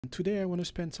Today I want to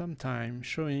spend some time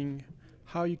showing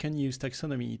how you can use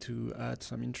taxonomy to add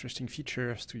some interesting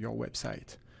features to your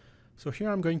website. So here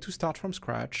I'm going to start from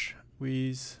scratch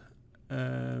with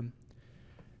the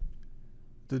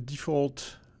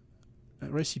default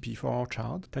recipe for our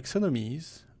chart.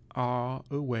 Taxonomies are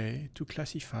a way to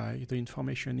classify the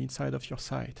information inside of your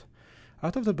site.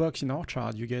 Out of the box in our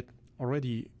chart, you get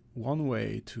already one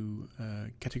way to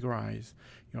categorize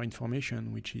your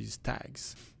information, which is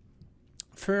tags.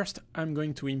 First, I'm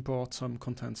going to import some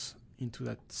contents into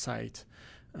that site,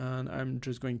 and I'm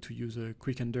just going to use a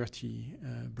quick and dirty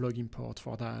blog import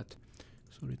for that.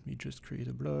 So let me just create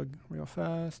a blog real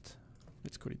fast.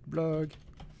 Let's call it blog.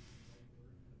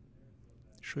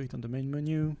 Show it on the main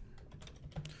menu.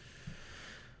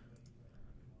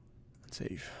 And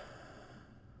save.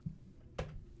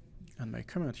 And my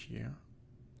comment here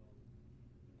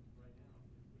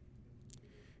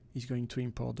is going to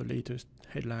import the latest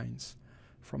headlines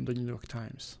from the New York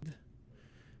Times.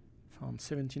 Found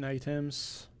 17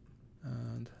 items,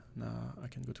 and now I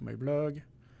can go to my blog,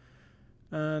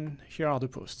 and here are the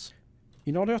posts.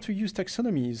 In order to use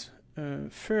taxonomies,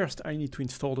 first I need to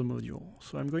install the module.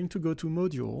 So I'm going to go to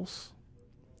Modules,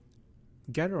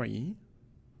 Gallery,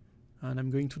 and I'm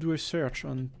going to do a search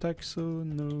on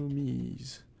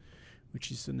Taxonomies, which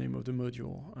is the name of the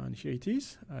module, and here it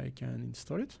is. I can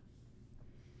install it.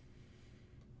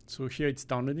 So here it's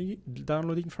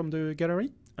downloading from the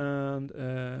gallery,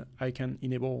 and I can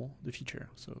enable the feature.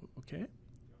 So, okay,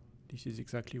 this is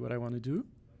exactly what I want to do.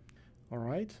 All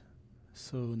right,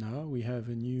 so now we have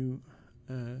a new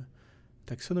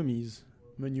taxonomies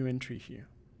menu entry here.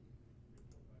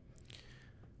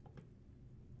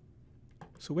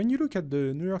 So when you look at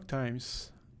the New York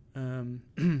Times,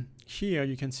 here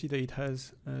you can see that it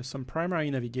has some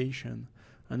primary navigation,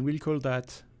 and we'll call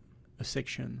that a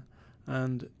section.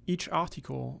 And each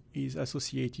article is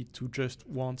associated to just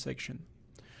one section.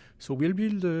 So we'll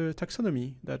build a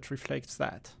taxonomy that reflects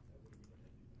that.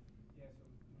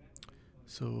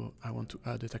 So I want to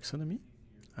add a taxonomy.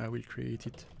 I will create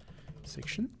it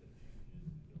section,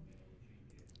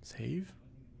 save,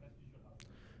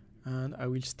 and I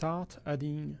will start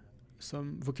adding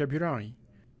some vocabulary.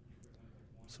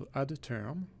 So add a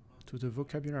term to the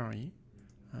vocabulary,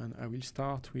 and I will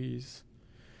start with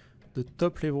the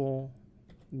top level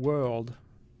world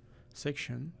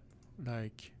section,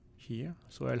 like here.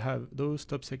 So I'll have those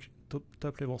top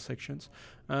level sections,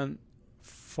 and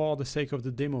for the sake of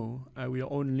the demo, I will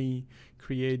only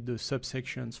create the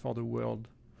subsections for the world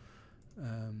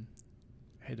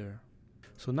header.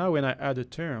 So now when I add a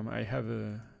term, I have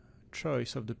a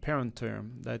choice of the parent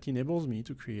term that enables me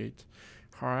to create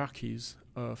hierarchies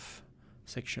of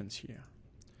sections here.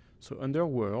 So under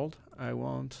world, I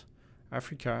want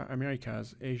Africa,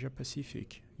 Americas, Asia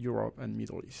Pacific, Europe, and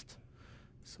Middle East.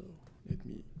 So let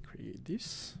me create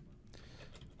this.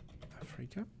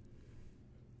 Africa.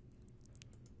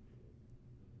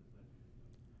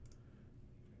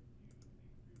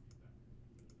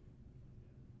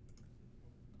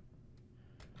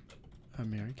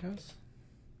 Americas.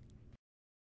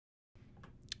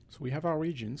 So we have our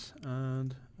regions,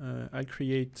 and I'll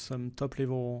create some top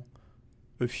level,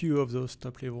 a few of those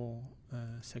top level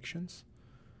sections.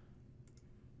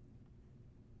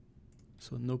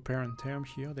 So no parent term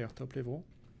here, they are top level.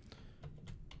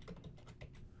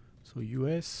 So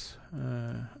US,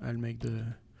 I'll make the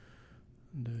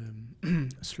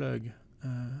slug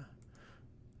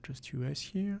just US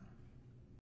here.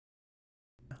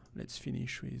 Let's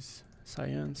finish with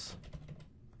science.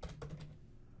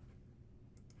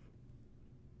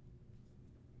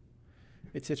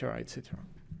 Etc., etc.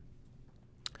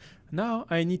 Now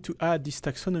I need to add this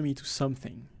taxonomy to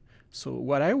something. So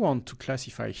what I want to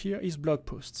classify here is blog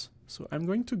posts. So I'm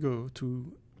going to go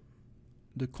to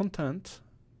the content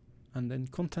and then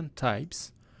content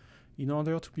types in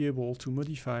order to be able to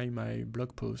modify my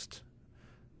blog post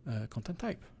content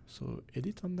type. So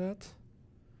edit on that.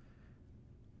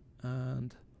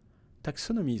 And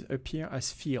taxonomies appear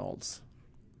as fields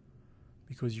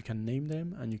because you can name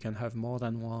them and you can have more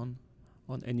than one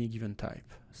on any given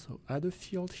type. So add a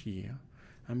field here.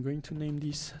 I'm going to name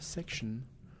this section,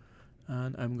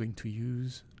 and I'm going to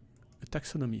use a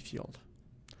taxonomy field.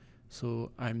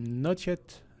 So I'm not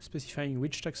yet specifying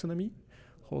which taxonomy.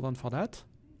 Hold on for that.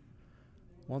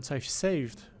 Once I've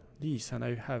saved this and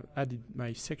I have added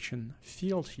my section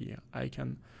field here, I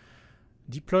can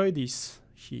deploy this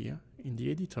here in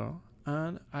the editor,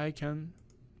 and I can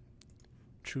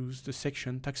choose the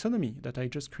section taxonomy that I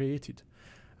just created.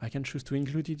 I can choose to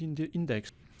include it in the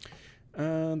index.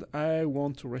 And I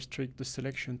want to restrict the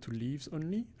selection to leaves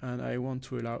only, and I want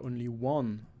to allow only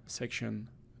one section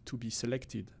to be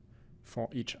selected for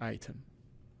each item.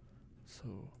 So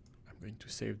I'm going to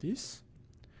save this.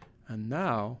 And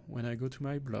now when I go to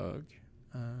my blog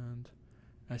and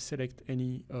I select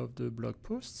any of the blog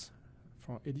posts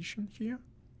for edition here,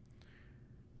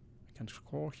 I can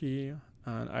scroll here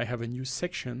and I have a new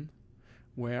section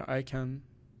where I can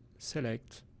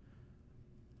select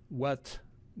what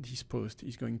this post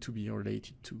is going to be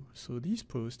related to. So this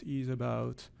post is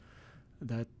about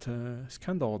that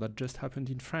scandal that just happened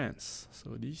in France.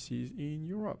 So this is in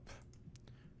Europe.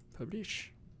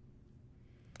 Publish.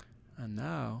 And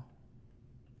now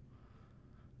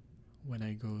when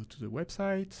I go to the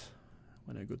website,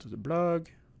 when I go to the blog,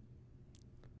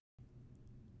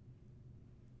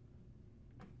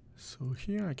 so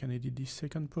here I can edit this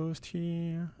second post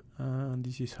here, and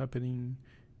this is happening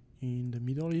in the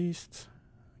Middle East.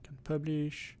 I can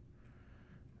publish.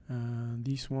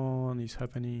 This one is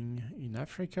happening in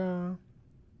Africa.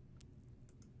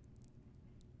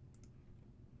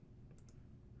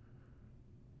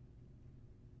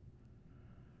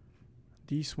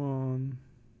 This one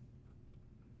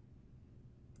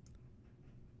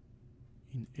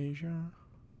in Asia.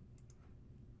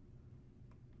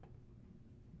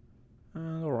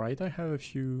 And alright, I have a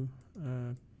few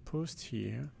posts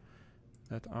here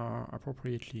that are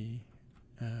appropriately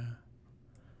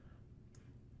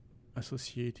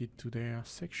associated to their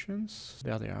sections.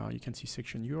 There they are. You can see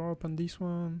section Europe on this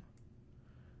one,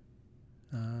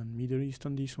 and Middle East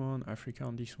on this one, Africa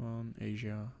on this one,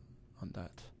 Asia on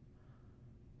that.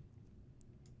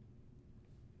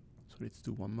 So let's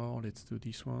do one more. Let's do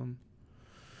this one.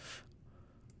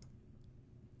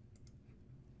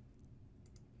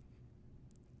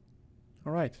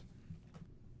 All right.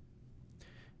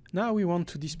 Now we want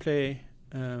to display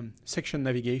section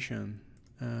navigation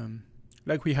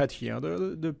like we had here.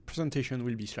 The presentation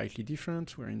will be slightly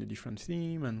different. We're in a different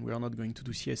theme, and we are not going to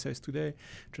do CSS today.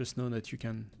 Just know that you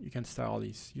can style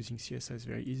this using CSS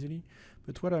very easily.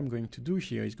 But what I'm going to do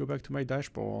here is go back to my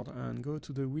dashboard and go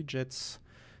to the widgets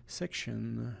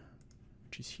section,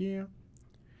 which is here.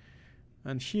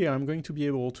 And here I'm going to be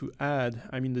able to add,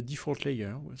 I'm in the default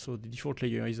layer. So the default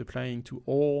layer is applying to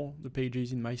all the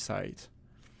pages in my site.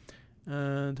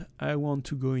 And I want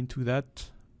to go into that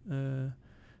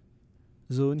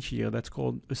zone here that's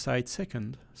called a site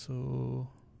second. So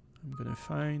I'm going to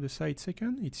find the site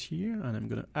second. It's here, and I'm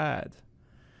going to add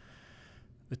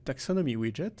a taxonomy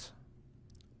widget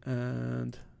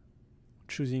and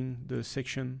choosing the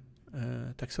section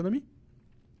taxonomy.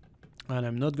 And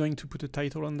I'm not going to put a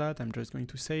title on that. I'm just going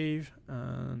to save,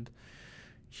 and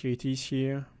here it is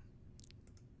here.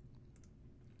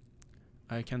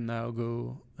 I can now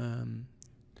go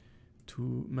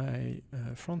to my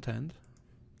front end,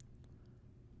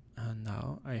 and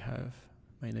now I have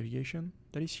my navigation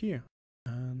that is here.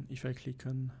 And if I click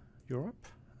on Europe,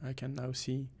 I can now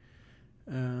see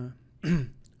the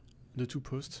two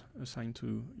posts assigned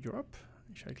to Europe.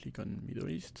 If I click on Middle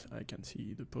East, I can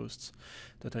see the posts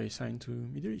that I assigned to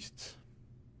Middle East.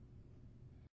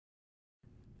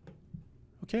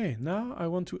 Okay, now I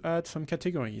want to add some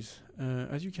categories.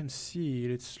 As you can see,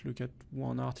 let's look at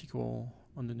one article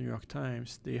on the New York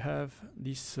Times. They have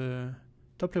this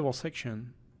top level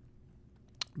section,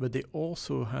 but they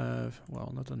also have,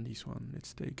 well, not on this one.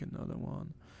 Let's take another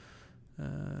one.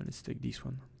 Let's take this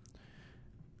one.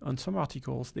 On some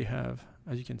articles, they have,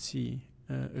 as you can see,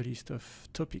 a list of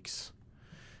topics.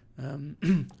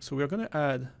 So we are going to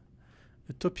add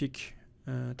a topic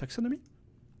taxonomy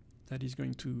that is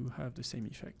going to have the same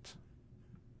effect.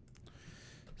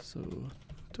 So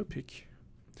topic,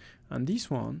 and this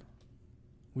one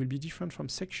will be different from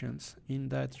sections in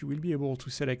that you will be able to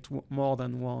select more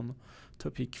than one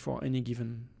topic for any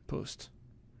given post.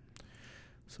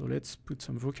 So let's put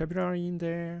some vocabulary in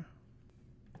there.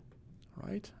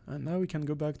 Right, and now we can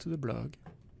go back to the blog,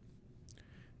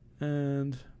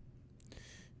 and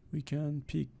we can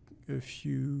pick a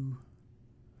few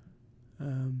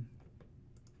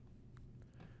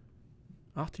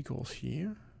articles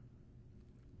here.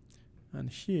 And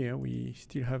here we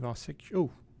still have our section.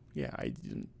 Oh, yeah,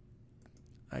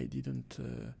 I didn't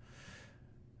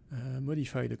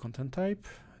modify the content type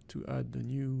to add the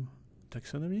new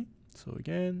taxonomy. So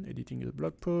again, editing the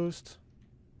blog post,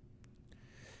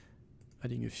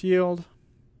 adding a field.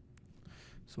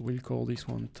 So we'll call this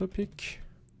one topic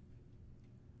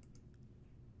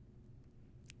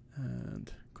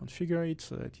and configure it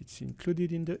so that it's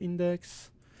included in the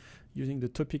index using the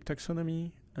topic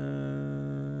taxonomy.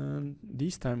 And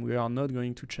this time we are not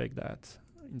going to check that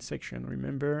in section.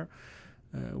 Remember,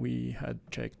 we had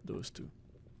checked those two.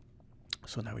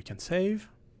 So now we can save.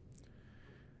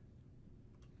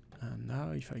 And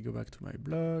now if I go back to my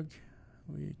blog,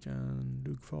 we can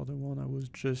look for the one I was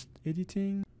just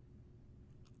editing.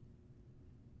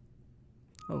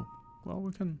 Oh, well,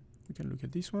 we can look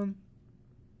at this one.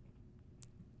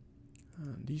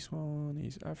 And this one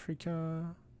is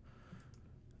Africa.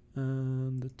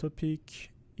 And the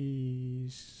topic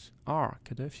is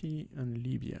Gaddafi and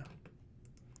Libya.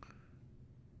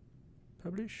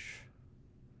 Publish.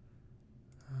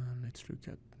 And let's look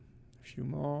at a few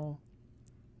more.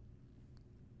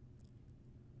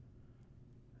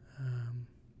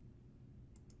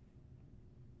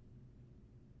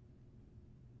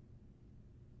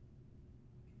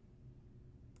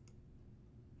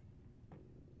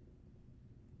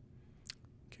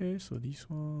 Okay, so this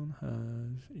one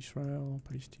has Israel,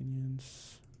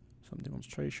 Palestinians, some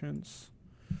demonstrations,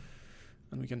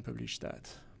 and we can publish that.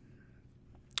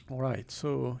 All right,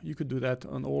 so you could do that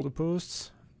on all the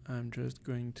posts. I'm just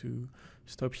going to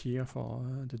stop here for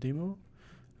the demo.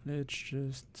 Let's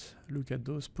just look at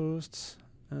those posts,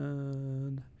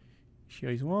 and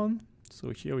here is one. So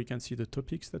here we can see the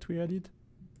topics that we added.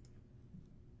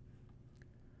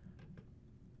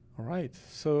 All right,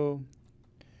 so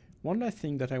one last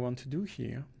thing that I want to do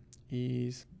here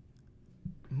is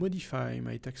modify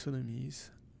my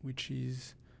taxonomies, which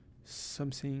is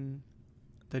something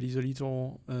that is a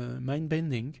little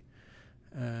mind-bending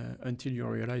until you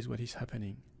realize what is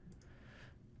happening.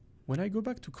 When I go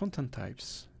back to content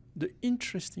types, the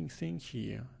interesting thing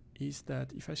here is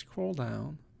that if I scroll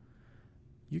down,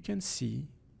 you can see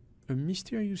a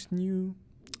mysterious new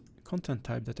content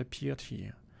type that appeared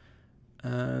here.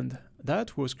 And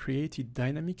that was created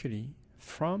dynamically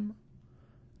from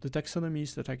the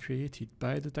taxonomies that I created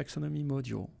by the taxonomy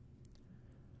module.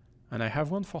 And I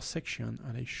have one for section,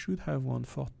 and I should have one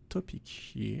for topic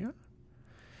here.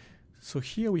 So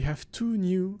here we have two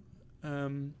new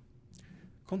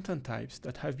content types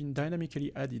that have been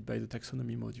dynamically added by the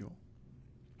taxonomy module.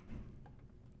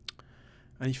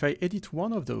 And if I edit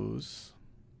one of those,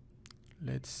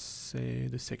 let's say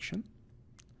the section,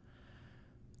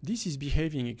 this is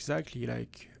behaving exactly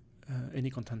like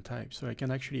any content type, so I can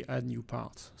actually add new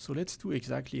parts. So let's do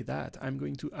exactly that. I'm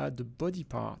going to add the body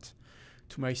part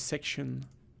to my section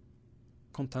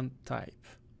content type.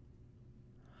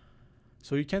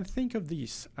 So you can think of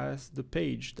this as the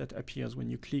page that appears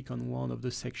when you click on one of the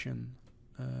section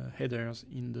headers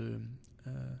in the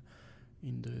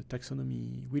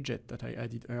taxonomy widget that I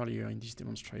added earlier in this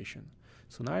demonstration.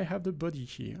 So now I have the body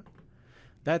here.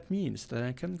 That means that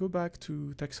I can go back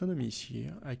to taxonomies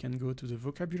here. I can go to the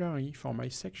vocabulary for my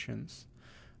sections,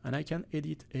 and I can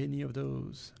edit any of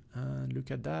those. And look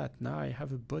at that. Now I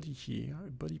have a body here, a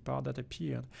body part that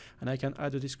appeared, and I can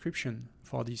add a description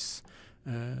for this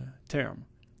term.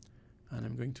 And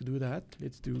I'm going to do that.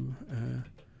 Let's do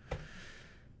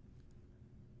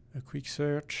a quick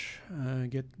search,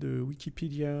 get the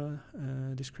Wikipedia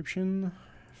description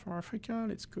for Africa.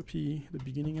 Let's copy the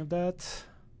beginning of that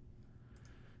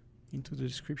into the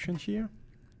description here.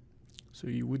 So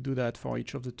you would do that for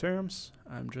each of the terms.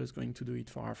 I'm just going to do it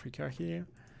for Africa here.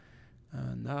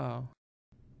 And now,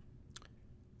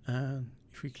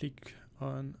 if we click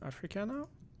on Africa now,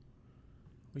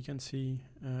 we can see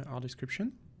our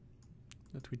description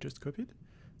that we just copied,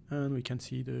 and we can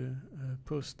see the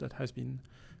post that has been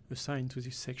assigned to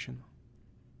this section.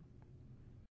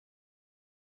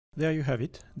 There you have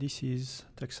it. This is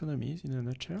taxonomies in a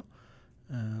nutshell.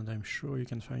 And I'm sure you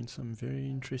can find some very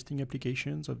interesting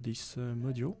applications of this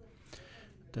module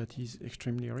that is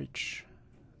extremely rich.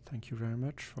 Thank you very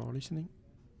much for listening.